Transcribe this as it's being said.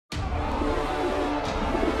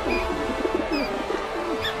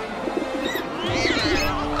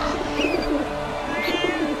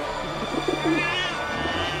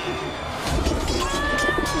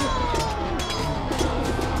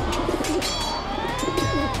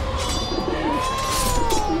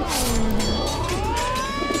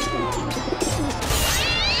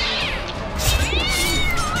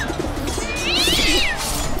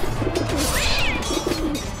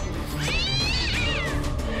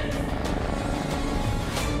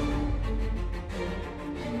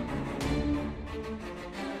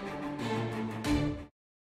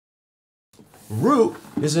Root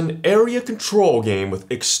is an area control game with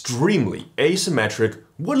extremely asymmetric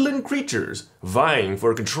woodland creatures vying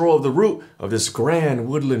for control of the root of this grand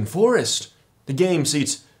woodland forest. The game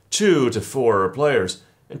seats 2 to 4 players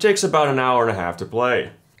and takes about an hour and a half to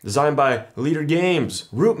play. Designed by Leader Games,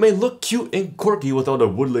 Root may look cute and quirky with all the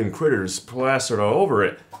woodland critters plastered all over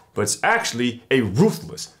it, but it's actually a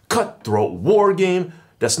ruthless, cutthroat war game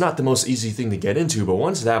that's not the most easy thing to get into, but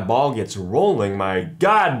once that ball gets rolling, my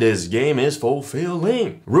god, this game is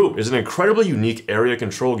fulfilling. Root is an incredibly unique area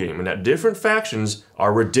control game in that different factions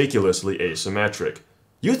are ridiculously asymmetric.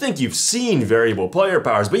 You think you've seen variable player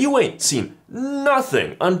powers, but you ain't seen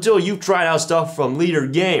nothing until you've tried out stuff from Leader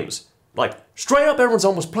Games. Like, straight up everyone's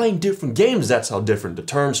almost playing different games, that's how different the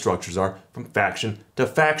turn structures are from faction to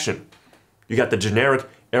faction. You got the generic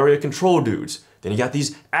area control dudes, then you got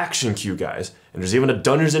these action queue guys, and there's even a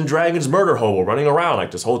Dungeons and Dragons murder hobo running around like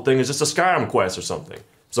this whole thing is just a Skyrim quest or something.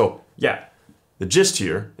 So yeah, the gist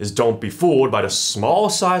here is don't be fooled by the small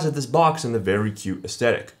size of this box and the very cute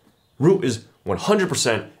aesthetic. Root is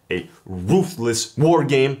 100% a ruthless war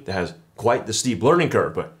game that has quite the steep learning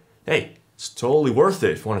curve, but hey, it's totally worth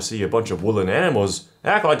it if you want to see a bunch of woodland animals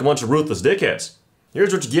act like a bunch of ruthless dickheads.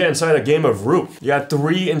 Here's what you get inside a game of Root. You got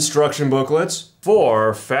 3 instruction booklets,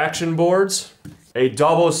 4 faction boards, a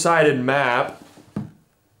double-sided map,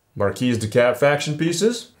 Marquise de Cat faction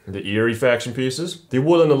pieces, the Eyrie faction pieces, the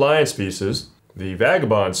Woodland Alliance pieces, the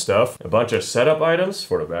Vagabond stuff, a bunch of setup items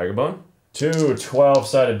for the Vagabond, 2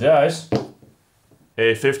 12-sided dice,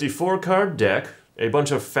 a 54-card deck, a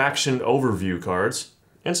bunch of faction overview cards,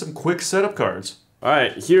 and some quick setup cards.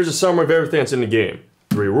 Alright, here's a summary of everything that's in the game.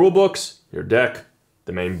 3 rulebooks, your deck,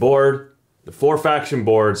 the main board, the 4 faction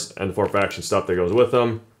boards, and the 4 faction stuff that goes with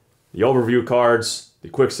them, the overview cards, the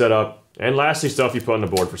quick setup, and lastly stuff you put on the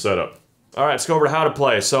board for setup. Alright, let's go over to how to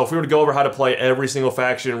play. So if we were to go over how to play every single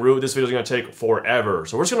faction in Root, this video is going to take forever.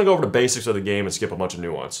 So we're just going to go over the basics of the game and skip a bunch of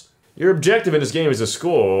nuance. Your objective in this game is to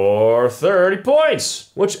score 30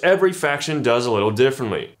 points, which every faction does a little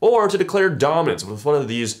differently. Or to declare dominance with one of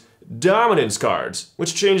these dominance cards,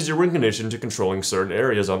 which changes your win condition to controlling certain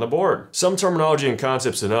areas on the board. Some terminology and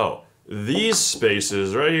concepts to know. These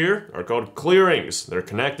spaces right here are called clearings. They're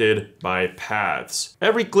connected by paths.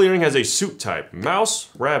 Every clearing has a suit type, mouse,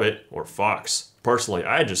 rabbit, or fox. Personally,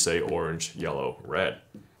 I just say orange, yellow, red.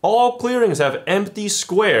 All clearings have empty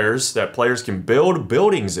squares that players can build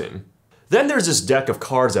buildings in. Then there's this deck of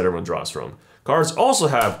cards that everyone draws from. Cards also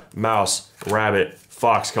have mouse, rabbit,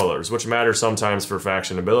 fox colors, which matter sometimes for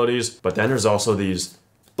faction abilities, but then there's also these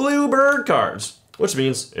blue bird cards, which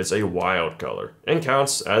means it's a wild color, and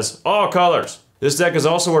counts as all colors. This deck is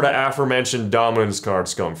also where the aforementioned dominance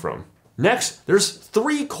cards come from. Next, there's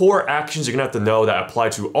 3 core actions you're gonna have to know that apply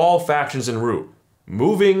to all factions in Root.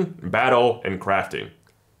 Moving, battle, and crafting.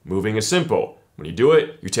 Moving is simple. When you do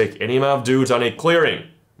it, you take any amount of dudes on a clearing,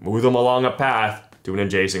 move them along a path to an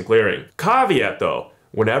adjacent clearing. Caveat though,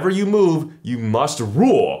 whenever you move, you must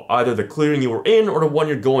rule either the clearing you were in or the one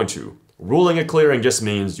you're going to. Ruling a clearing just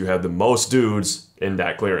means you have the most dudes in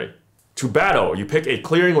that clearing. To battle, you pick a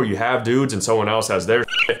clearing where you have dudes and someone else has their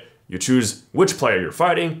shit. You choose which player you're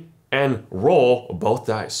fighting and roll both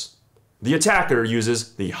dice. The attacker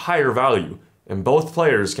uses the higher value, and both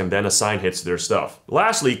players can then assign hits to their stuff.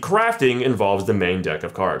 Lastly, crafting involves the main deck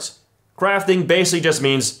of cards. Crafting basically just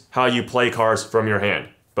means how you play cards from your hand,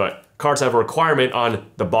 but cards have a requirement on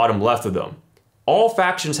the bottom left of them. All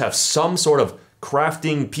factions have some sort of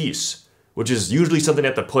crafting piece, which is usually something they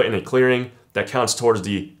have to put in a clearing that counts towards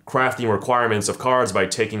the crafting requirements of cards by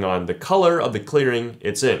taking on the color of the clearing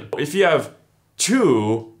it's in. If you have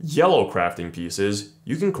 2 yellow crafting pieces,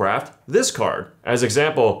 you can craft this card. As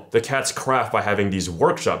example, the cats craft by having these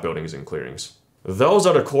workshop buildings and clearings. Those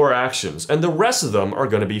are the core actions, and the rest of them are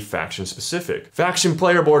going to be faction specific. Faction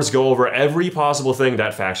player boards go over every possible thing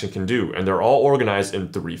that faction can do, and they're all organized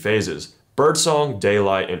in 3 phases. Birdsong,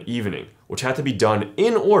 Daylight, and Evening, which have to be done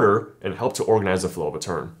in order and help to organize the flow of a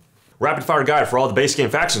turn. Rapid fire guide for all the base game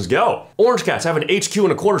factions, go! Orange cats have an HQ in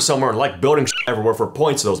a corner somewhere and like building shit everywhere for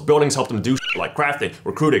points. Those buildings help them do shit like crafting,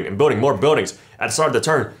 recruiting, and building more buildings. At the start of the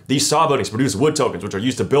turn, these saw buildings produce wood tokens, which are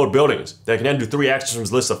used to build buildings. They can then do 3 actions from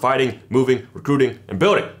this list of fighting, moving, recruiting, and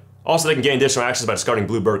building. Also, they can gain additional actions by discarding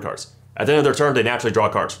blue bird cards. At the end of their turn, they naturally draw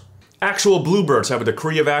cards. Actual bluebirds have a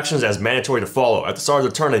decree of actions as mandatory to follow. At the start of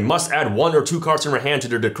the turn, they must add 1 or 2 cards in their hand to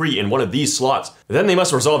their decree in one of these slots. Then they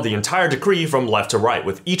must resolve the entire decree from left to right,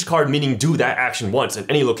 with each card meaning do that action once in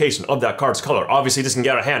any location of that card's color. Obviously, this can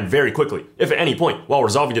get out of hand very quickly. If at any point, while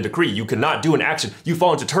resolving the decree, you cannot do an action, you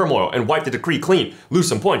fall into turmoil and wipe the decree clean, lose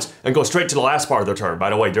some points, and go straight to the last part of their turn. By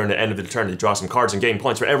the way, during the end of the turn, they draw some cards and gain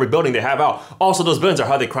points for every building they have out. Also, those buildings are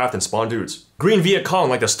how they craft and spawn dudes. Green Viet Cong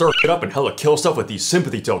like to stir it up and hella kill stuff with these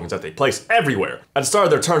sympathy tokens that they place everywhere. At the start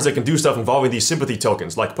of their turns, they can do stuff involving these sympathy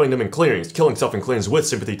tokens, like putting them in clearings, killing stuff in clearings with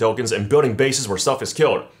sympathy tokens, and building bases where stuff is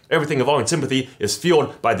killed. Everything involving sympathy is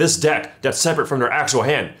fueled by this deck that's separate from their actual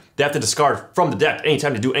hand. They have to discard from the deck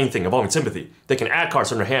anytime to do anything involving sympathy. They can add cards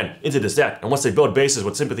from their hand into this deck, and once they build bases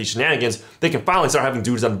with sympathy shenanigans, they can finally start having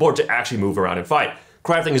dudes on the board to actually move around and fight.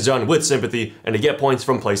 Crafting is done with sympathy, and they get points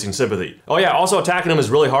from placing sympathy. Oh yeah, also attacking them is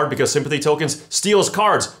really hard because sympathy tokens steals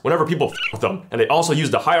cards whenever people f with them, and they also use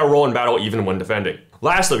the higher roll in battle even when defending.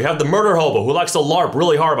 Lastly, we have the Murder Hobo, who likes to LARP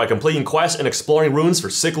really hard by completing quests and exploring runes for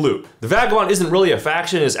sick loot. The Vagabond isn't really a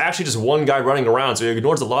faction, it's actually just one guy running around, so he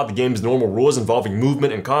ignores a lot of the game's normal rules involving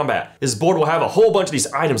movement and combat. His board will have a whole bunch of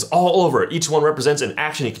these items all over it. Each one represents an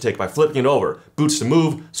action he can take by flipping it over. Boots to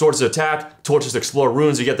move, swords to attack, torches to explore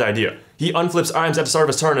runes, you get the idea. He unflips items at the start of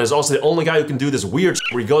his turn and is also the only guy who can do this weird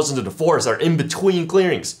shit where he goes into the forest that are in between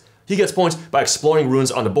clearings. He gets points by exploring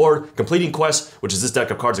runes on the board, completing quests, which is this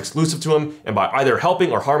deck of cards exclusive to him, and by either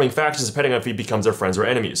helping or harming factions depending on if he becomes their friends or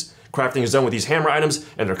enemies. Crafting is done with these hammer items,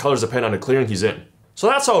 and their colors depend on the clearing he's in. So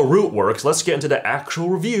that's how Root works. Let's get into the actual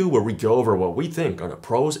review where we go over what we think are the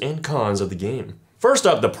pros and cons of the game. First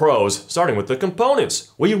up, the pros, starting with the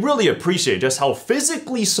components. We really appreciate just how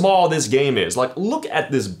physically small this game is. Like, look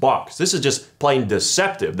at this box. This is just plain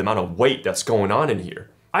deceptive, the amount of weight that's going on in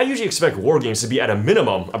here. I usually expect war games to be at a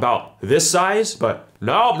minimum about this size, but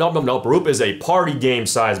nope. Root is a party game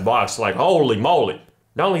size box, like holy moly.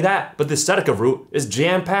 Not only that, but the aesthetic of Root is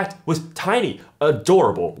jam-packed with tiny,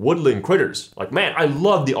 adorable woodland critters. Like, man, I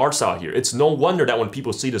love the art style here. It's no wonder that when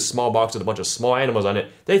people see this small box with a bunch of small animals on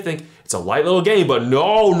it, they think it's a light little game, but no.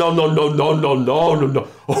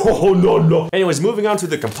 Oh, no. Anyways, moving on to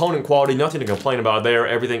the component quality, nothing to complain about there.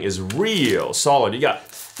 Everything is real solid. You got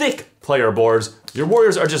thick player boards. Your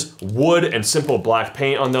warriors are just wood and simple black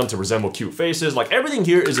paint on them to resemble cute faces. Like, everything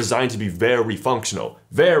here is designed to be very functional,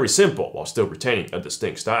 very simple, while still retaining a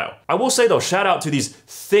distinct style. I will say though, shout out to these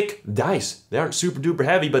thick dice. They aren't super duper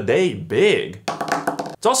heavy, but they big.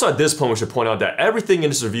 It's also at this point we should point out that everything in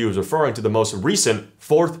this review is referring to the most recent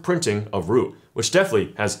 4th printing of Root, which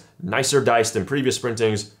definitely has nicer dice than previous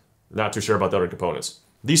printings. Not too sure about the other components.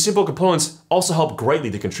 These simple components also help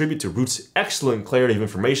greatly to contribute to Root's excellent clarity of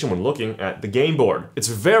information when looking at the game board. It's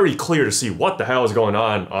very clear to see what the hell is going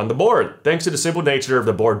on the board, thanks to the simple nature of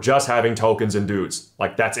the board just having tokens and dudes.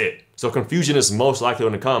 Like, that's it. So confusion is most likely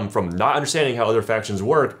going to come from not understanding how other factions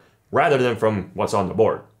work, rather than from what's on the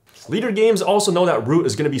board. Leader games also know that Root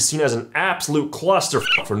is going to be seen as an absolute cluster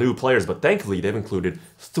for new players, but thankfully they've included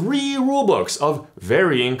 3 rulebooks of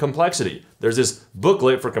varying complexity. There's this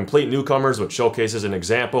booklet for complete newcomers, which showcases an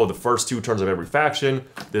example of the first 2 turns of every faction,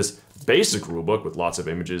 this basic rulebook with lots of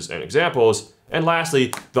images and examples, and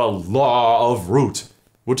lastly, the Law of Root,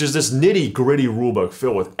 which is this nitty-gritty rulebook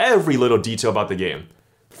filled with every little detail about the game.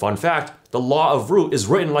 Fun fact, the Law of Root is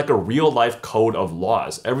written like a real-life code of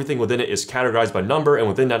laws. Everything within it is categorized by number, and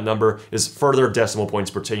within that number is further decimal points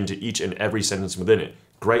pertaining to each and every sentence within it.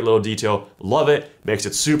 Great little detail, love it, makes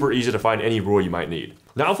it super easy to find any rule you might need.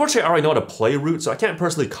 Now, unfortunately, I already know how to play Root, so I can't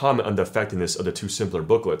personally comment on the effectiveness of the 2 simpler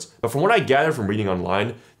booklets. But from what I gathered from reading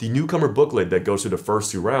online, the newcomer booklet that goes through the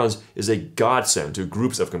first 2 rounds is a godsend to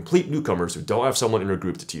groups of complete newcomers who don't have someone in their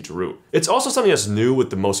group to teach Root. It's also something that's new with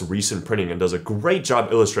the most recent printing and does a great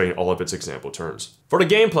job illustrating all of its example terms. For the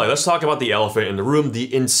gameplay, let's talk about the elephant in the room,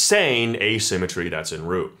 the insane asymmetry that's in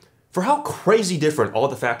Root. For how crazy different all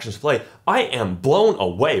the factions play, I am blown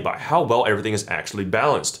away by how well everything is actually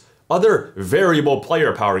balanced. Other variable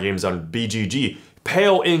player power games on BGG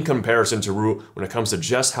pale in comparison to Root when it comes to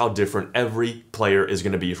just how different every player is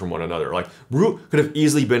going to be from one another. Like, Root could have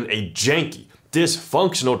easily been a janky,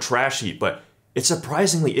 dysfunctional trash heap, but it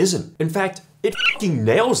surprisingly isn't. In fact, it fucking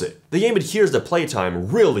nails it. The game adheres to playtime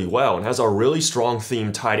really well and has a really strong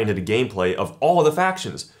theme tied into the gameplay of all the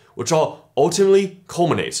factions, which all ultimately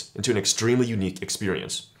culminates into an extremely unique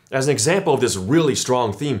experience. As an example of this really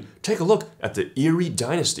strong theme, take a look at the Eyrie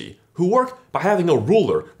Dynasty, who work by having a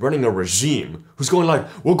ruler running a regime who's going like,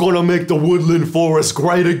 we're gonna make the woodland forest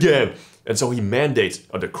great again. And so he mandates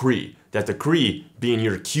a decree, that decree being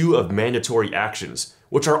your queue of mandatory actions,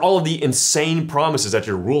 which are all of the insane promises that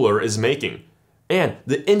your ruler is making. And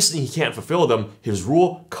the instant he can't fulfill them, his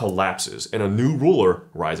rule collapses and a new ruler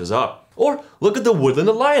rises up. Or look at the Woodland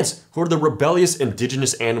Alliance, who are the rebellious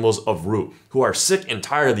indigenous animals of Root, who are sick and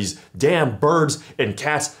tired of these damn birds and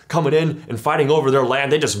cats coming in and fighting over their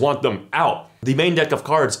land. They just want them out. The main deck of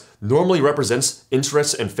cards normally represents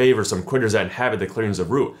interests and favors some critters that inhabit the clearings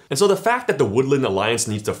of Root. And so the fact that the Woodland Alliance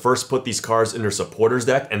needs to first put these cards in their supporters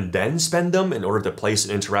deck and then spend them in order to place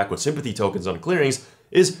and interact with sympathy tokens on clearings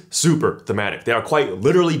is super thematic. They are quite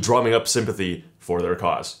literally drumming up sympathy for their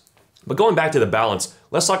cause. But going back to the balance,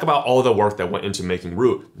 let's talk about all the work that went into making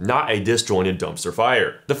Root not a disjointed dumpster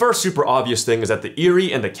fire. The first super obvious thing is that the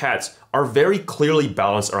Eyrie and the Cats are very clearly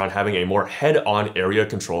balanced around having a more head-on area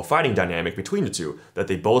control fighting dynamic between the two that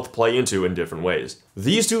they both play into in different ways.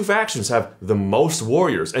 These two factions have the most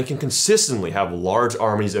warriors and can consistently have large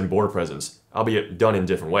armies and board presence, albeit done in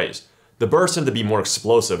different ways. The Birds tend to be more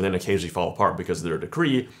explosive and then occasionally fall apart because of their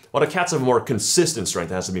decree, while the Cats have a more consistent strength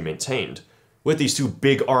that has to be maintained. With these two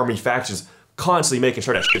big army factions constantly making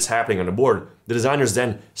sure that shit's happening on the board, the designers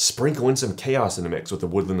then sprinkle in some chaos in the mix with the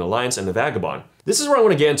Woodland Alliance and the Vagabond. This is where I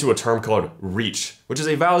want to get into a term called reach, which is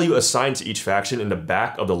a value assigned to each faction in the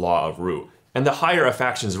back of the law of Root. And the higher a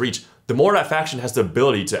faction's reach, the more that faction has the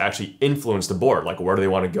ability to actually influence the board, like where do they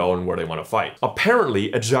want to go and where they want to fight.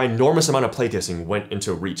 Apparently, a ginormous amount of playtesting went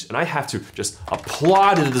into reach, and I have to just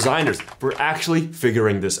applaud the designers for actually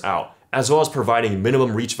figuring this out, as well as providing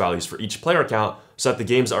minimum reach values for each player count so that the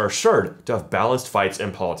games are assured to have balanced fights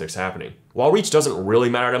and politics happening. While reach doesn't really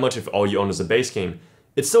matter that much if all you own is the base game,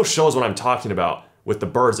 it still shows what I'm talking about with the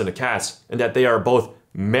Birds and the Cats, and that they are both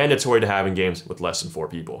mandatory to have in games with less than 4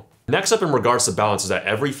 people. Next up in regards to balance is that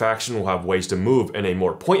every faction will have ways to move in a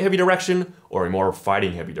more point-heavy direction or a more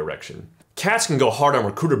fighting-heavy direction. Cats can go hard on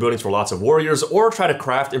recruiter buildings for lots of warriors or try to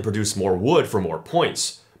craft and produce more wood for more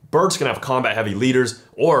points. Birds can have combat-heavy leaders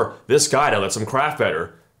or this guy that lets them craft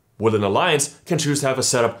better. Woodland Alliance can choose to have a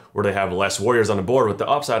setup where they have less warriors on the board with the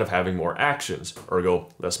upside of having more actions. Ergo,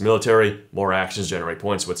 less military, more actions generate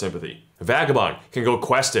points with sympathy. Vagabond can go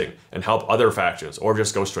questing and help other factions, or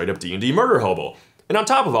just go straight up D&D murder hobo. And on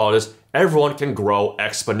top of all this, everyone can grow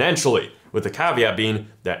exponentially, with the caveat being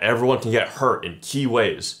that everyone can get hurt in key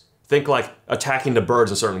ways. Think like attacking the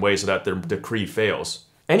birds in certain ways so that their decree fails.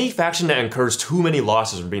 Any faction that incurs too many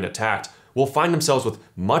losses from being attacked will find themselves with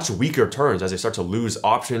much weaker turns as they start to lose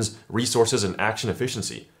options, resources, and action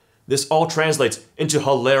efficiency. This all translates into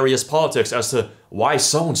hilarious politics as to why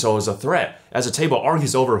so-and-so is a threat, as the table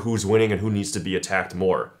argues over who's winning and who needs to be attacked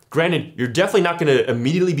more. Granted, you're definitely not going to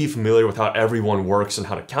immediately be familiar with how everyone works and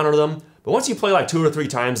how to counter them, but once you play like 2 or 3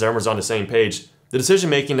 times and everyone's on the same page, the decision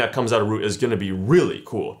making that comes out of Root is going to be really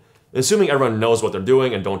cool. Assuming everyone knows what they're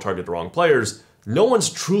doing and don't target the wrong players, no one's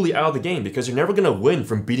truly out of the game because you're never going to win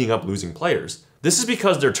from beating up losing players. This is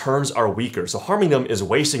because their turns are weaker, so harming them is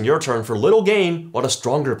wasting your turn for little gain, while the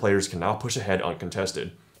stronger players can now push ahead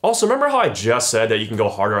uncontested. Also, remember how I just said that you can go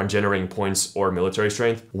harder on generating points or military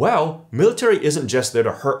strength? Well, military isn't just there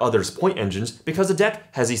to hurt others' point engines because the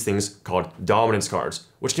deck has these things called dominance cards,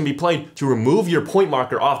 which can be played to remove your point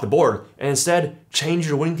marker off the board and instead change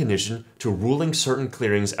your win condition to ruling certain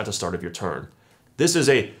clearings at the start of your turn. This is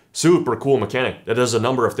a super cool mechanic that does a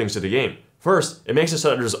number of things to the game. First, it makes it so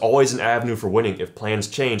that there's always an avenue for winning if plans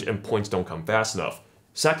change and points don't come fast enough.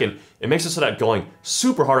 Second, it makes it so that going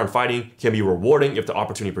super hard on fighting can be rewarding if the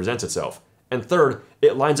opportunity presents itself. And third,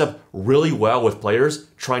 it lines up really well with players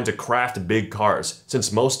trying to craft big cards,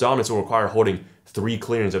 since most dominance will require holding 3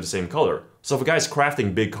 clearings of the same color. So if a guy's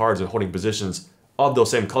crafting big cards and holding positions of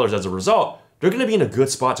those same colors as a result, they're going to be in a good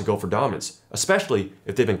spot to go for dominance, especially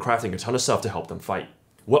if they've been crafting a ton of stuff to help them fight.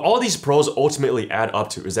 What all these pros ultimately add up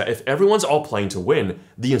to is that if everyone's all playing to win,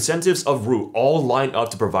 the incentives of Root all line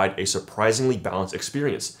up to provide a surprisingly balanced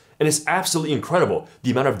experience. And it's absolutely incredible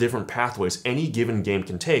the amount of different pathways any given game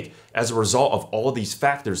can take as a result of all of these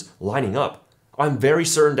factors lining up. I'm very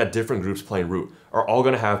certain that different groups playing Root are all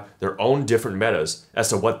going to have their own different metas as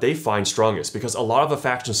to what they find strongest, because a lot of a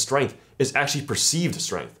faction's strength is actually perceived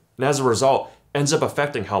strength, and as a result, ends up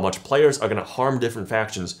affecting how much players are going to harm different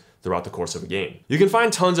factions throughout the course of a game. You can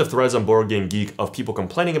find tons of threads on Board Game Geek of people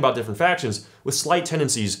complaining about different factions with slight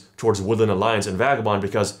tendencies towards Woodland Alliance and Vagabond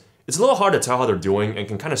because it's a little hard to tell how they're doing and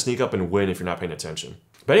can kind of sneak up and win if you're not paying attention.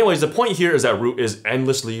 But anyways, the point here is that Root is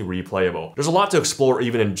endlessly replayable. There's a lot to explore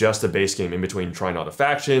even in just the base game, in between trying all the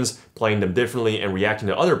factions, playing them differently, and reacting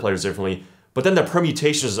to other players differently, but then the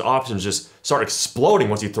permutations and options just start exploding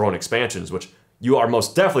once you throw in expansions, which you are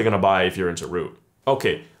most definitely going to buy if you're into Root.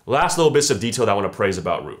 Okay, last little bits of detail that I want to praise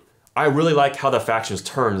about Root. I really like how the factions'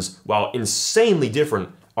 turns, while insanely different,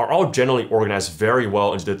 are all generally organized very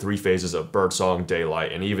well into the 3 phases of Birdsong,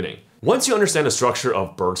 Daylight, and Evening. Once you understand the structure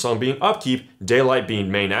of Birdsong being upkeep, Daylight being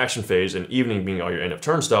main action phase, and Evening being all your end of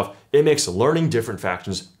turn stuff, it makes learning different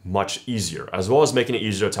factions much easier, as well as making it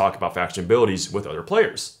easier to talk about faction abilities with other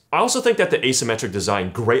players. I also think that the asymmetric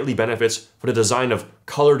design greatly benefits from the design of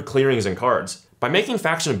colored clearings and cards. By making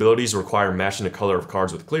faction abilities require matching the color of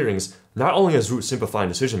cards with clearings, not only is Root simplifying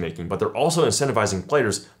decision making, but they're also incentivizing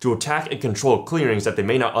players to attack and control clearings that they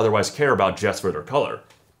may not otherwise care about just for their color.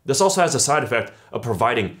 This also has the side effect of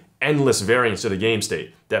providing endless variance to the game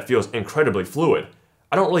state that feels incredibly fluid.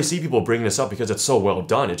 I don't really see people bringing this up because it's so well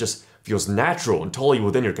done. It just feels natural and totally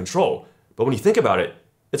within your control. But when you think about it,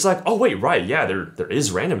 it's like, oh wait, right, yeah, there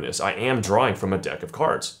is randomness. I am drawing from a deck of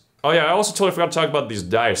cards. Oh yeah, I also totally forgot to talk about these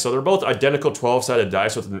dice. So they're both identical 12-sided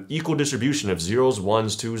dice with an equal distribution of 0s,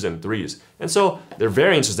 1s, 2s, and 3s. And so their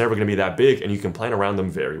variance is never going to be that big, and you can plan around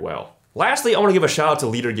them very well. Lastly, I want to give a shout out to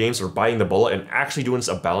Leader Games for biting the bullet and actually doing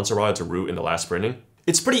a balancer rod to Root in the last printing.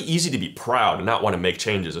 It's pretty easy to be proud and not want to make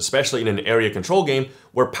changes, especially in an area control game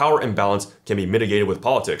where power imbalance can be mitigated with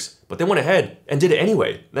politics. But they went ahead and did it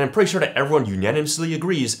anyway, and I'm pretty sure that everyone unanimously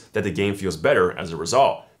agrees that the game feels better as a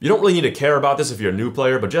result. You don't really need to care about this if you're a new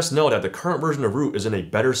player, but just know that the current version of Root is in a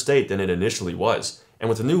better state than it initially was. And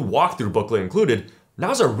with the new walkthrough booklet included,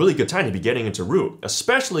 now's a really good time to be getting into Root,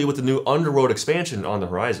 especially with the new Underworld expansion on the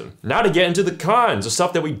horizon. Now to get into the cons, the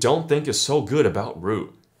stuff that we don't think is so good about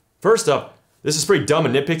Root. First up, this is pretty dumb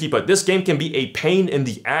and nitpicky, but this game can be a pain in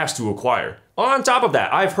the ass to acquire. On top of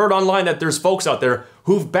that, I've heard online that there's folks out there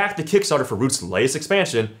who've backed the Kickstarter for Root's latest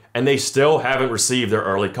expansion, and they still haven't received their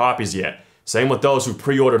early copies yet. Same with those who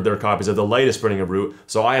pre-ordered their copies of the latest printing of Root,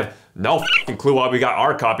 so I have no f***ing clue why we got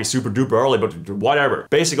our copy super duper early, but whatever.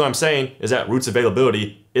 Basically what I'm saying is that Root's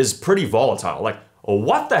availability is pretty volatile. Like,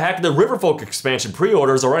 what the heck, the Riverfolk expansion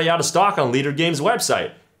pre-order is already out of stock on Leader Games'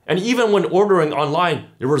 website. And even when ordering online,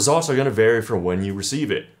 your results are gonna vary from when you receive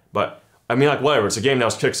it. But, I mean, like, whatever, it's a game now,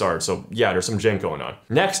 it's Kickstarter, so yeah, there's some jank going on.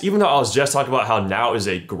 Next, even though I was just talking about how now is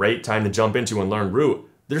a great time to jump into and learn Root,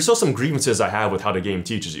 there's still some grievances I have with how the game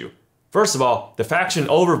teaches you. First of all, the faction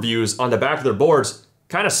overviews on the back of their boards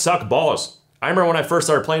kind of suck balls. I remember when I first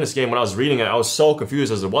started playing this game, when I was reading it, I was so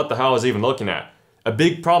confused as to what the hell I was even looking at. A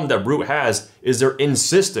big problem that Root has is their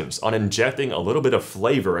insistence on injecting a little bit of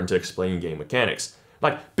flavor into explaining game mechanics.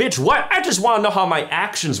 Like, bitch, what? I just want to know how my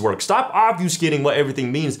actions work. Stop obfuscating what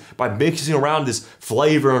everything means by mixing around this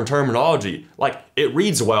flavor and terminology. Like, it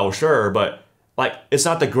reads well, sure, but, like, it's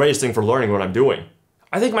not the greatest thing for learning what I'm doing.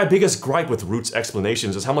 I think my biggest gripe with Root's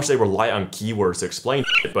explanations is how much they rely on keywords to explain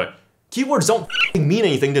it, but keywords don't mean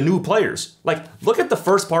anything to new players. Like, look at the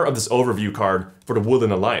first part of this overview card for the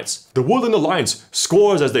Woodland Alliance. The Woodland Alliance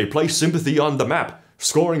scores as they place sympathy on the map,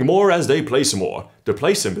 scoring more as they place more. To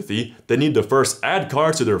play sympathy, they need to first add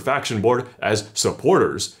cards to their faction board as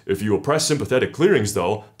supporters. If you oppress sympathetic clearings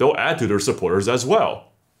though, they'll add to their supporters as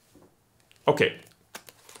well. Okay,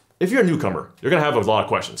 if you're a newcomer, you're gonna have a lot of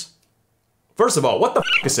questions. First of all, what the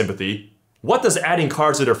f is sympathy? What does adding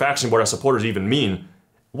cards to their faction board as supporters even mean?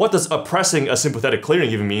 What does oppressing a sympathetic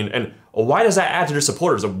clearing even mean? And why does that add to their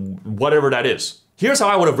supporters, whatever that is? Here's how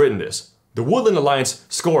I would have written this. The Woodland Alliance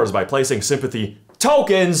scores by placing sympathy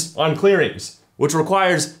tokens on clearings, which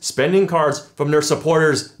requires spending cards from their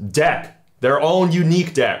supporters' deck, their own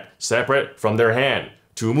unique deck, separate from their hand.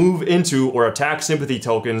 To move into or attack sympathy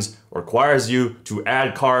tokens requires you to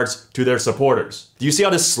add cards to their supporters. Do you see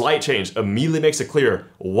how this slight change immediately makes it clear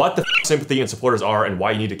what the sympathy and supporters are and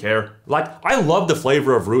why you need to care? Like, I love the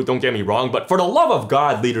flavor of Root, don't get me wrong, but for the love of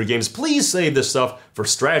God, Leader Games, please save this stuff for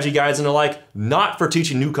strategy guides and the like, not for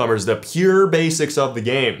teaching newcomers the pure basics of the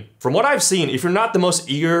game. From what I've seen, if you're not the most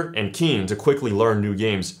eager and keen to quickly learn new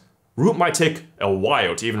games, Root might take a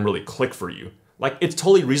while to even really click for you. Like, it's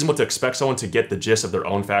totally reasonable to expect someone to get the gist of their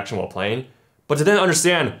own faction while playing, but to then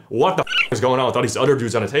understand what the f is going on with all these other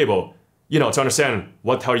dudes on the table, you know, to understand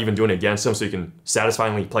what the hell you're even doing against them so you can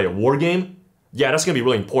satisfyingly play a war game, yeah, that's gonna be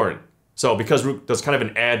really important. So because Root does kind of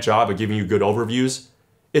an ad job of giving you good overviews,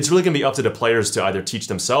 it's really gonna be up to the players to either teach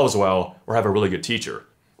themselves well or have a really good teacher.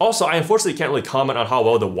 Also, I unfortunately can't really comment on how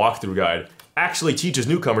well the walkthrough guide actually teaches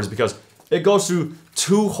newcomers because it goes through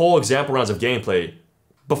 2 whole example rounds of gameplay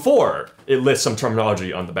before it lists some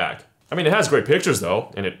terminology on the back. I mean, it has great pictures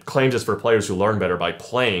though, and it claims it's for players who learn better by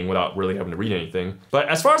playing without really having to read anything. But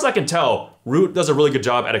as far as I can tell, Root does a really good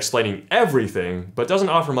job at explaining everything, but doesn't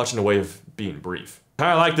offer much in the way of being brief.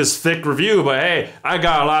 I like this thick review, but hey, I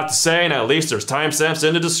got a lot to say, and at least there's timestamps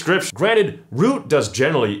in the description. Granted, Root does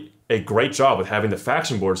generally a great job with having the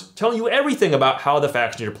faction boards telling you everything about how the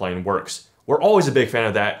faction you're playing works. We're always a big fan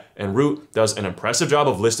of that, and Root does an impressive job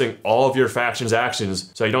of listing all of your faction's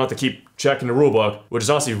actions so you don't have to keep checking the rulebook, which is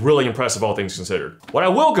honestly really impressive all things considered. What I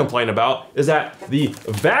will complain about is that the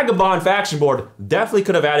Vagabond faction board definitely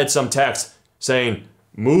could have added some text saying,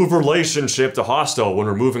 move relationship to hostile when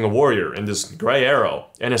removing a warrior in this gray arrow.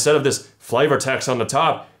 And instead of this flavor text on the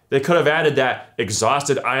top, they could have added that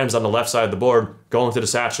exhausted items on the left side of the board going to the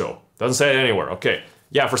satchel. Doesn't say it anywhere, okay.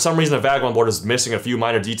 Yeah, for some reason the Vagabond board is missing a few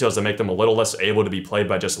minor details that make them a little less able to be played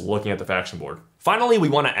by just looking at the faction board. Finally, we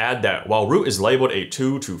want to add that while Root is labeled a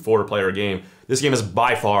 2 to 4 player game, this game is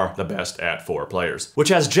by far the best at 4 players, which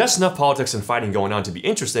has just enough politics and fighting going on to be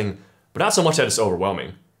interesting, but not so much that it's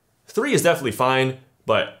overwhelming. 3 is definitely fine,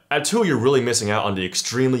 but at 2 you're really missing out on the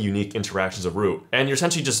extremely unique interactions of Root, and you're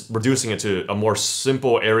essentially just reducing it to a more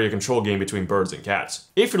simple area control game between birds and cats.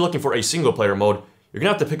 If you're looking for a single player mode, you're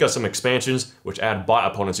gonna have to pick up some expansions which add bot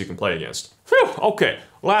opponents you can play against. Phew, okay,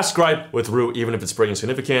 last gripe with Root, even if it's pretty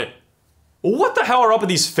insignificant. What the hell are up with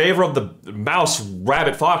these favor of the mouse,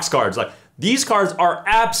 rabbit, fox cards? Like, these cards are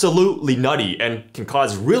absolutely nutty and can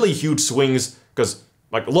cause really huge swings because,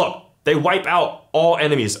 like, look, they wipe out all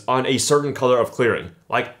enemies on a certain color of clearing.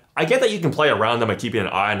 Like, I get that you can play around them by keeping an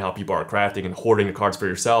eye on how people are crafting and hoarding the cards for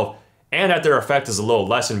yourself, and that their effect is a little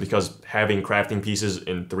lessened because having crafting pieces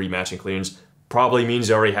in 3 matching clearings probably means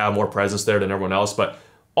you already have more presence there than everyone else, but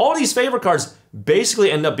all these favorite cards basically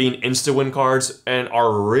end up being insta-win cards and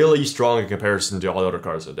are really strong in comparison to all the other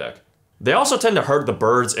cards in the deck. They also tend to hurt the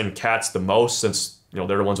birds and cats the most since, you know,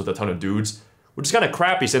 they're the ones with a ton of dudes, which is kind of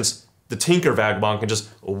crappy since the Tinker Vagabond can just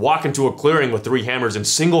walk into a clearing with 3 hammers and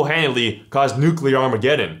single-handedly cause nuclear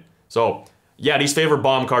Armageddon. So, yeah, these favorite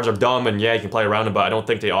bomb cards are dumb and yeah, you can play around them, but I don't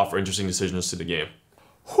think they offer interesting decisions to the game.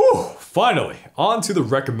 Whew, finally, on to the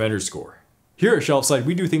recommender score. Here at Shelfside,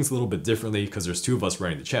 we do things a little bit differently because there's 2 of us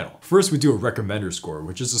running the channel. First, we do a recommender score,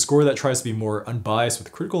 which is a score that tries to be more unbiased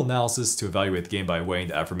with critical analysis to evaluate the game by weighing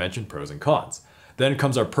the aforementioned pros and cons. Then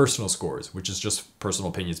comes our personal scores, which is just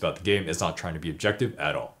personal opinions about the game. It's not trying to be objective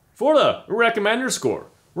at all. For the recommender score,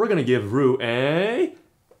 we're gonna give Root a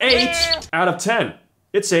 8 out of 10.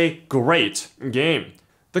 It's a great game.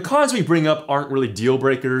 The cons we bring up aren't really deal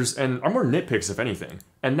breakers and are more nitpicks if anything.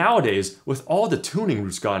 And nowadays, with all the tuning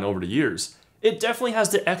Root's gotten over the years, it definitely has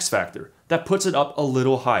the X factor that puts it up a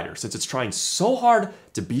little higher since it's trying so hard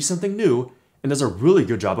to be something new and does a really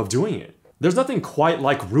good job of doing it. There's nothing quite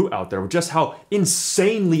like Root out there with just how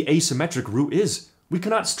insanely asymmetric Root is. We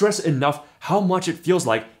cannot stress enough how much it feels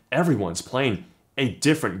like everyone's playing a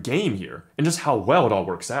different game here and just how well it all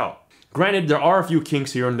works out. Granted, there are a few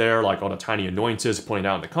kinks here and there, like all the tiny annoyances pointed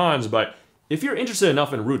out in the cons, but if you're interested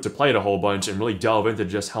enough in Root to play it a whole bunch and really delve into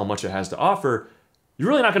just how much it has to offer, you're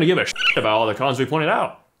really not going to give a shit about all the cons we pointed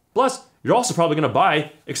out. Plus, you're also probably going to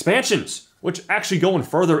buy expansions, which actually go and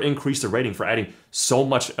further increase the rating for adding so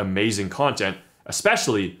much amazing content,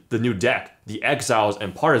 especially the new deck, the Exiles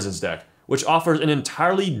and Partisans deck, which offers an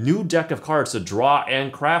entirely new deck of cards to draw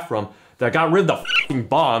and craft from that got rid of the f***ing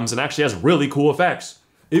bombs and actually has really cool effects.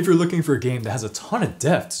 If you're looking for a game that has a ton of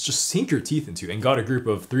depth to just sink your teeth into and got a group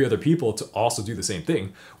of 3 other people to also do the same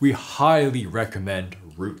thing, we highly recommend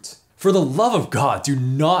Root. For the love of God, do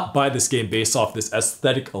not buy this game based off this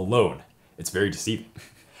aesthetic alone. It's very deceiving.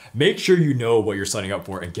 Make sure you know what you're signing up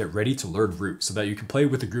for and get ready to learn Root so that you can play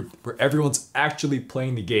with a group where everyone's actually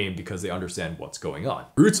playing the game because they understand what's going on.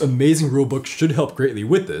 Root's amazing rulebook should help greatly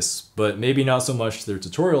with this, but maybe not so much their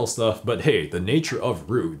tutorial stuff, but hey, the nature of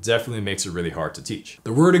Root definitely makes it really hard to teach.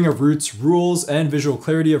 The wording of Root's rules and visual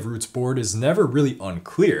clarity of Root's board is never really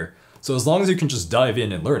unclear, so as long as you can just dive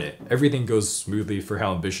in and learn it, everything goes smoothly for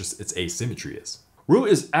how ambitious its asymmetry is. Root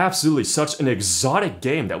is absolutely such an exotic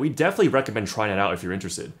game that we definitely recommend trying it out if you're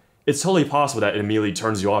interested. It's totally possible that it immediately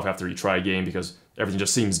turns you off after you try a game because everything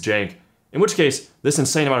just seems jank, in which case, this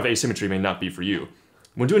insane amount of asymmetry may not be for you.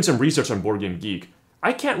 When doing some research on Board Game Geek,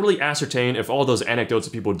 I can't really ascertain if all those anecdotes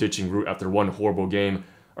of people ditching Root after one horrible game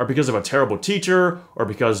are because of a terrible teacher, or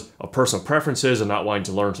because of personal preferences and not wanting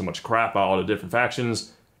to learn so much crap about all the different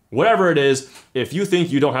factions. Whatever it is, if you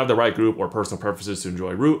think you don't have the right group or personal preferences to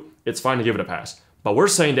enjoy Root, it's fine to give it a pass. But we're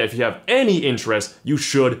saying that if you have any interest, you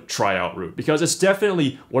should try out Root, because it's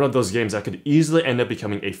definitely one of those games that could easily end up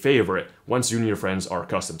becoming a favorite once you and your friends are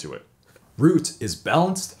accustomed to it. Root is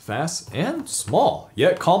balanced, fast, and small,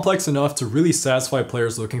 yet complex enough to really satisfy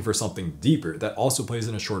players looking for something deeper that also plays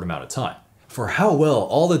in a short amount of time. For how well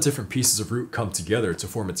all the different pieces of Root come together to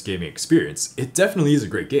form its gaming experience, it definitely is a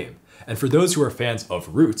great game. And for those who are fans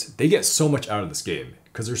of Root, they get so much out of this game,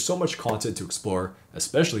 because there's so much content to explore,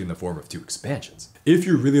 especially in the form of 2 expansions. If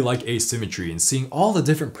you really like asymmetry and seeing all the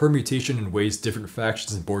different permutation and ways different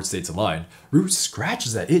factions and board states align, Root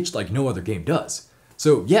scratches that itch like no other game does.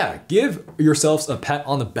 So yeah, give yourselves a pat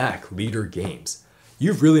on the back, Leader Games.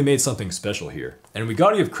 You've really made something special here, and we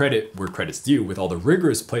gotta give credit where credit's due with all the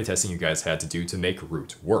rigorous playtesting you guys had to do to make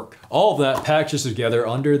Root work. All of that packaged together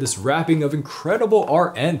under this wrapping of incredible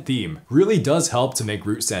art and theme really does help to make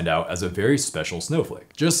Root stand out as a very special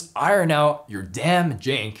snowflake. Just iron out your damn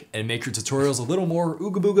jank and make your tutorials a little more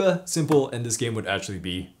ooga booga simple, and this game would actually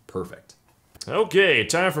be perfect. Okay,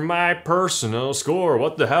 time for my personal score.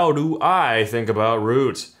 What the hell do I think about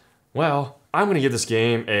Root? Well, I'm gonna give this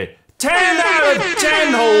game a 10 out of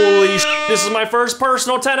 10. Holy shit, this is my first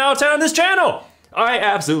personal 10 out of 10 on this channel. I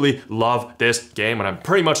absolutely love this game, and I'm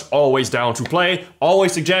pretty much always down to play,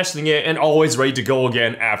 always suggesting it, and always ready to go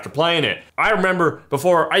again after playing it. I remember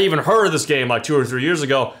before I even heard of this game like 2 or 3 years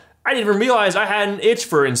ago, I didn't even realize I had an itch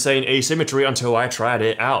for insane asymmetry until I tried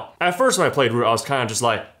it out. At first when I played Root, I was kind of just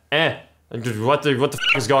like, what the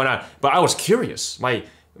f is going on? But I was curious. My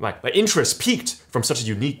interest peaked from such a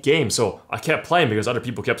unique game, so I kept playing because other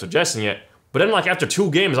people kept suggesting it. But then like after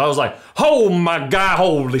 2 games, I was like, oh my god,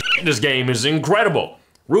 holy shit, this game is incredible.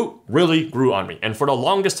 Root really grew on me, and for the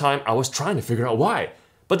longest time, I was trying to figure out why.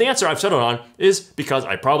 But the answer I've settled on is because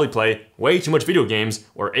I probably play way too much video games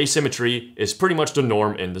where asymmetry is pretty much the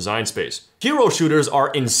norm in design space. Hero shooters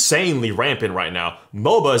are insanely rampant right now.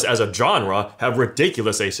 MOBAs as a genre have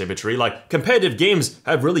ridiculous asymmetry, like competitive games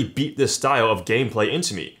have really beat this style of gameplay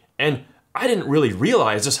into me. And I didn't really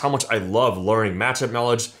realize just how much I love learning matchup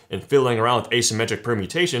knowledge and fiddling around with asymmetric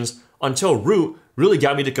permutations until Root really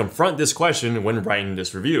got me to confront this question when writing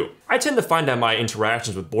this review. I tend to find that my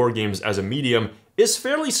interactions with board games as a medium is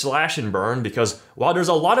fairly slash and burn because while there's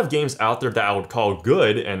a lot of games out there that I would call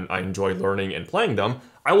good and I enjoy learning and playing them,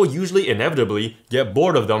 I will usually inevitably get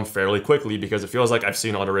bored of them fairly quickly because it feels like I've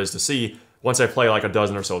seen all there is to see once I play like a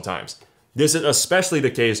dozen or so times. This is especially the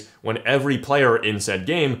case when every player in said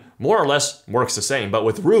game more or less works the same, but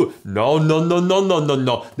with Root, no.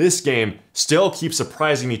 This game still keeps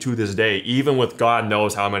surprising me to this day, even with God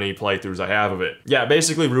knows how many playthroughs I have of it. Yeah,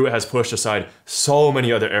 basically Root has pushed aside so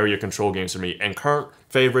many other area control games for me, and current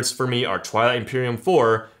favorites for me are Twilight Imperium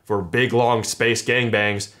 4 for big long space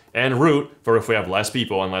gangbangs, and Root for if we have less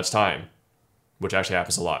people and less time. Which actually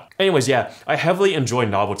happens a lot. Anyways, yeah, I heavily enjoy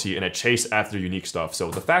novelty and a chase after unique stuff, so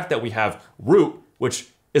the fact that we have Root, which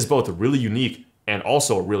is both really unique and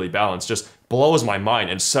also really balanced, just blows my mind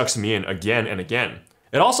and sucks me in again and again.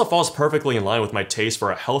 It also falls perfectly in line with my taste for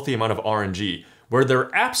a healthy amount of RNG, where there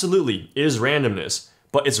absolutely is randomness,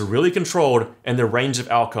 but it's really controlled and the range of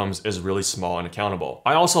outcomes is really small and accountable.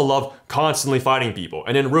 I also love constantly fighting people,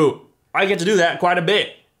 and in Root, I get to do that quite a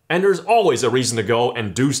bit. And there's always a reason to go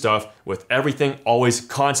and do stuff with everything always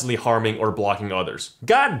constantly harming or blocking others.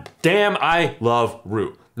 God damn, I love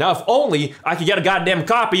Root. Now, if only I could get a goddamn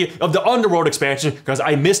copy of the Underworld expansion because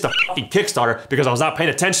I missed the fucking Kickstarter because I was not paying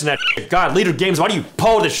attention to that shit. God, Leader Games, why do you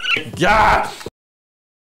pull this shit? God!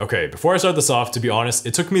 Okay, before I start this off, to be honest,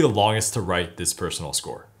 it took me the longest to write this personal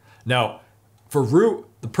score. Now, for Root,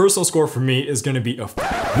 the personal score for me is gonna be a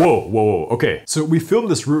whoa, okay. So we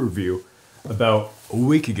filmed this Root review about a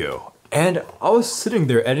week ago, and I was sitting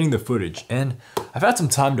there editing the footage, and I've had some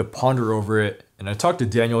time to ponder over it, and I talked to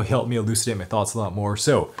Daniel. He helped me elucidate my thoughts a lot more.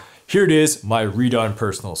 So here it is, my redone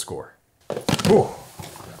personal score. Whew.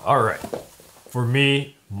 All right, for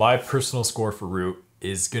me, my personal score for Root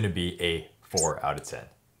is gonna be a 4 out of 10.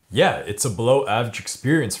 Yeah, it's a below average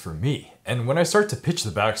experience for me, and when I start to pitch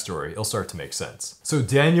the backstory, it'll start to make sense. So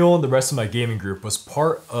Daniel and the rest of my gaming group was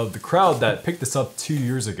part of the crowd that picked this up 2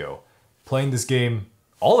 years ago, playing this game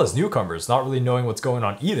all as newcomers, not really knowing what's going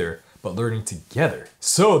on either, but learning together.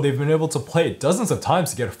 So they've been able to play it dozens of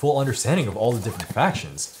times to get a full understanding of all the different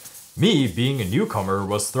factions. Me, being a newcomer,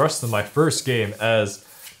 was thrust in my first game as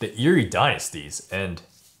the Eyrie Dynasties, and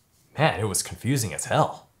man, it was confusing as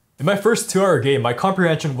hell. In my first 2-hour game, my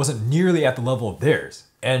comprehension wasn't nearly at the level of theirs.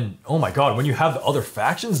 And oh my god, when you have the other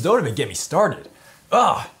factions, don't even get me started.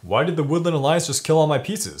 Why did the Woodland Alliance just kill all my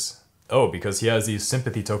pieces? Oh, because he has these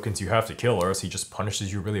sympathy tokens you have to kill or else he just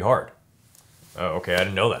punishes you really hard. Oh, okay, I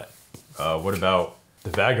didn't know that. What about the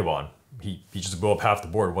Vagabond? He just blew up half the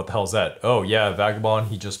board. What the hell is that? Oh yeah, Vagabond,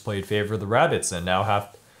 he just played favor of the rabbits and now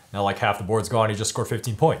like half the board's gone, he just scored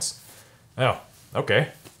 15 points. Oh, okay,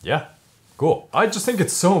 yeah, cool. I just think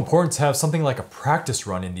it's so important to have something like a practice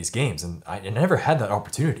run in these games, and I never had that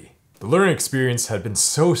opportunity. The learning experience had been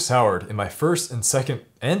so soured in my first and second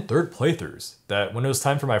and third playthroughs that when it was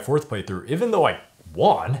time for my fourth playthrough, even though I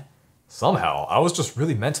won, somehow I was just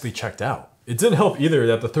really mentally checked out. It didn't help either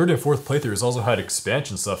that the third and fourth playthroughs also had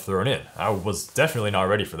expansion stuff thrown in. I was definitely not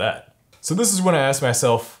ready for that. So this is when I asked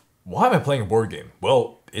myself, why am I playing a board game?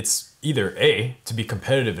 Well, it's either A, to be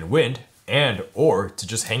competitive and win, and or to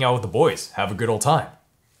just hang out with the boys, have a good old time.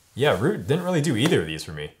 Yeah, Root didn't really do either of these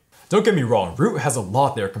for me. Don't get me wrong, Root has a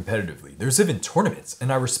lot there competitively. There's even tournaments, and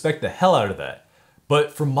I respect the hell out of that.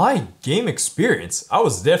 But from my game experience, I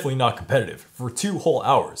was definitely not competitive for 2 whole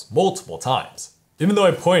hours, multiple times. Even though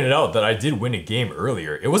I pointed out that I did win a game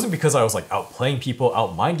earlier, it wasn't because I was like outplaying people,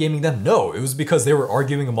 out mind gaming them. No, it was because they were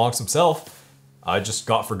arguing amongst themselves, I just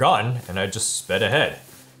got forgotten and I just sped ahead.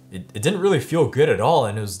 It didn't really feel good at all,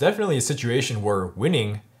 and it was definitely a situation where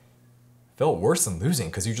winning felt worse than losing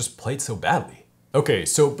because you just played so badly. Okay,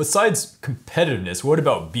 so besides competitiveness, what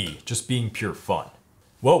about B, just being pure fun?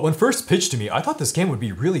 Well, when first pitched to me, I thought this game would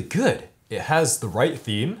be really good. It has the right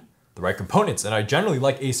theme, the right components, and I generally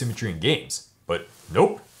like asymmetry in games. But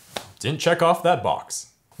nope, didn't check off that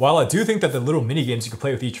box. While I do think that the little mini games you can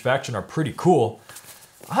play with each faction are pretty cool,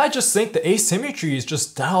 I just think the asymmetry is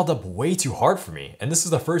just dialed up way too hard for me, and this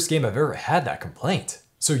is the first game I've ever had that complaint.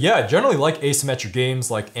 So yeah, I generally like asymmetric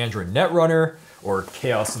games like Android Netrunner, or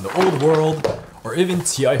Chaos in the Old World, or even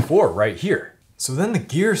TI4 right here. So then the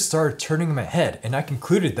gears started turning in my head, and I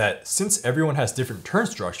concluded that since everyone has different turn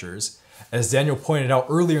structures, as Daniel pointed out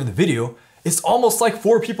earlier in the video, it's almost like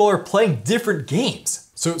 4 people are playing different games.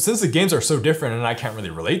 So since the games are so different and I can't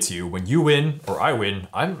really relate to you, when you win or I win,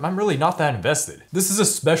 I'm really not that invested. This is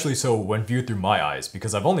especially so when viewed through my eyes,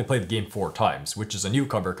 because I've only played the game 4 times, which is a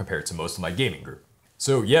newcomer compared to most of my gaming group.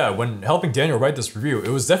 So yeah, when helping Daniel write this review, it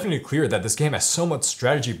was definitely clear that this game has so much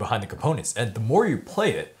strategy behind the components, and the more you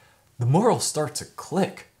play it, the more it'll start to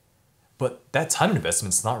click. But that time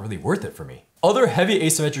investment's not really worth it for me. Other heavy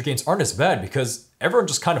asymmetric games aren't as bad because everyone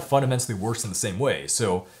just kind of fundamentally works in the same way,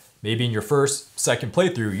 so maybe in your first, second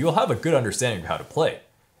playthrough, you'll have a good understanding of how to play.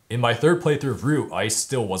 In my 3rd playthrough of Root, I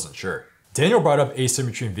still wasn't sure. Daniel brought up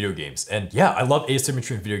asymmetry in video games, and yeah, I love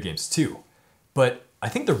asymmetry in video games too. But I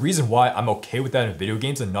think the reason why I'm okay with that in video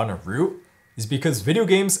games and not in Root is because video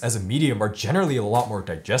games as a medium are generally a lot more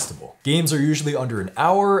digestible. Games are usually under an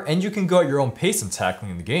hour, and you can go at your own pace in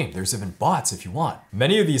tackling the game. There's even bots if you want.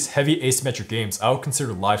 Many of these heavy asymmetric games I would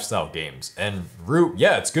consider lifestyle games, and Root,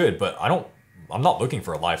 yeah, it's good, but I'm not looking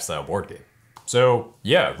for a lifestyle board game. So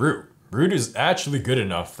yeah, Root. Root is actually good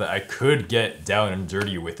enough that I could get down and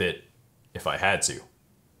dirty with it if I had to.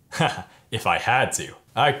 If I had to.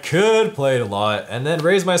 I could play it a lot and then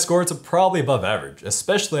raise my score to probably above average,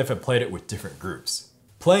 especially if I played it with different groups.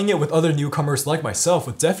 Playing it with other newcomers like myself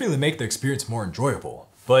would definitely make the experience more enjoyable,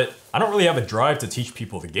 but I don't really have a drive to teach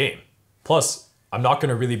people the game. Plus, I'm not going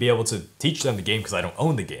to really be able to teach them the game because I don't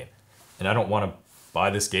own the game, and I don't want to buy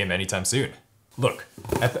this game anytime soon. Look,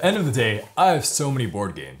 at the end of the day, I have so many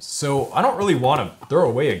board games, so I don't really want to throw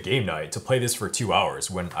away a game night to play this for 2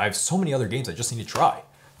 hours when I have so many other games I just need to try.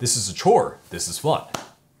 This is a chore, this is fun.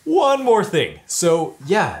 One more thing. So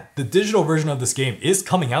yeah, the digital version of this game is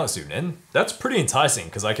coming out soon, and that's pretty enticing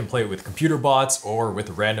because I can play it with computer bots or with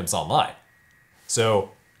randoms online. So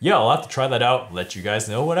yeah, I'll have to try that out, let you guys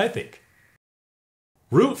know what I think.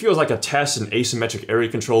 Root feels like a test in asymmetric area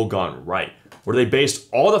control gone right, where they based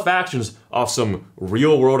all the factions off some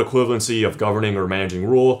real-world equivalency of governing or managing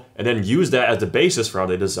rule, and then used that as the basis for how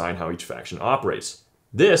they design how each faction operates.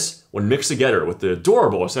 This, when mixed together with the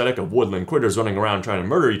adorable aesthetic of woodland critters running around trying to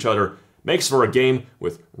murder each other, makes for a game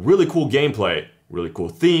with really cool gameplay, really cool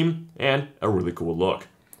theme, and a really cool look.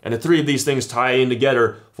 And the 3 of these things tie in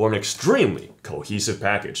together for an extremely cohesive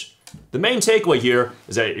package. The main takeaway here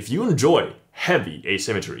is that if you enjoy heavy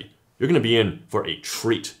asymmetry, you're going to be in for a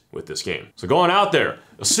treat with this game. So go on out there,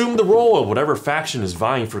 assume the role of whatever faction is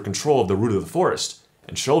vying for control of the root of the forest,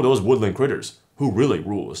 and show those woodland critters who really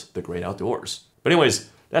rules the great outdoors. But anyways,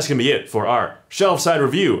 that's going to be it for our Shelfside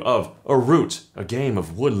review of A Root, a game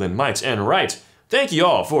of woodland might and right. Thank you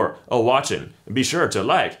all for watching. Be sure to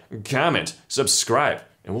like, comment, subscribe,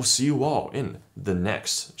 and we'll see you all in the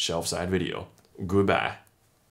next Shelfside video. Goodbye.